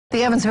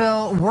The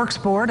Evansville Works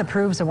Board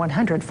approves a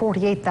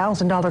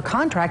 $148,000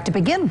 contract to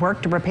begin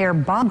work to repair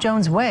Bob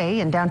Jones Way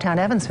in downtown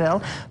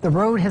Evansville. The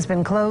road has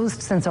been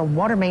closed since a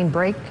water main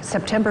break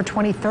September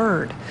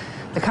 23rd.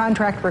 The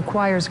contract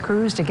requires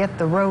crews to get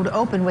the road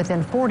open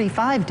within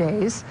 45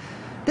 days.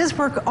 This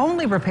work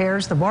only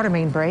repairs the water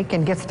main break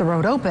and gets the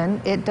road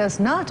open. It does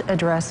not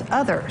address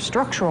other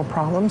structural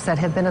problems that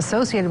have been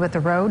associated with the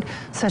road,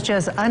 such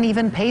as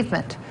uneven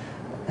pavement.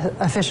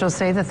 Officials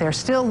say that they're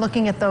still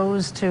looking at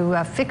those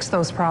to fix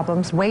those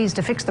problems, ways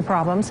to fix the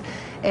problems,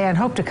 and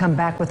hope to come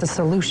back with a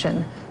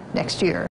solution next year.